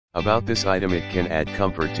About this item, it can add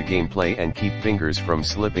comfort to gameplay and keep fingers from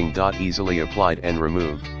slipping. Easily applied and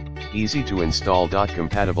removed. Easy to install.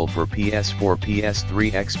 Compatible for PS4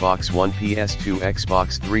 PS3 Xbox One PS2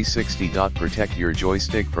 Xbox 360. Protect your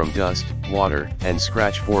joystick from dust, water, and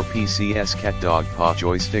scratch. 4 PCS cat dog paw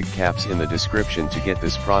joystick caps in the description to get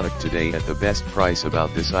this product today at the best price.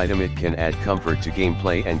 About this item, it can add comfort to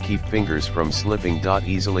gameplay and keep fingers from slipping.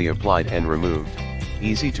 Easily applied and removed.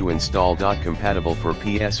 Easy to install. Compatible for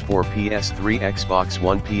PS4 PS3 Xbox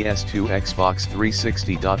One PS2 Xbox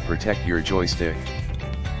 360. Protect your joystick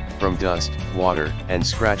from dust, water, and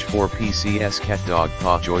scratch. 4 PCS cat dog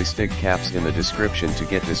paw joystick caps in the description to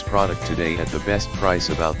get this product today at the best price.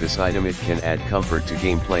 About this item, it can add comfort to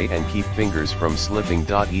gameplay and keep fingers from slipping.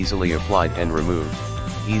 Easily applied and removed.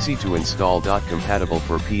 Easy to install. Compatible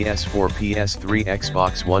for PS4 PS3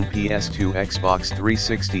 Xbox One PS2 Xbox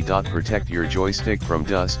 360. Protect your joystick from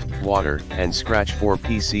dust, water, and scratch. 4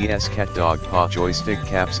 PCS cat dog paw joystick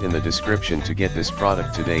caps in the description to get this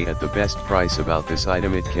product today at the best price. About this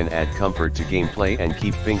item, it can add comfort to gameplay and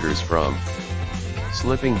keep fingers from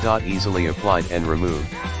slipping. Easily applied and removed.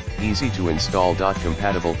 Easy to install.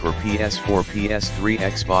 Compatible for PS4 PS3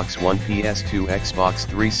 Xbox One PS2 Xbox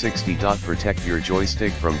 360. Protect your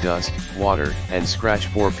joystick from dust, water, and scratch.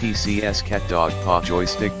 4 PCS cat dog paw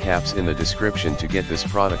joystick caps in the description to get this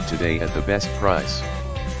product today at the best price.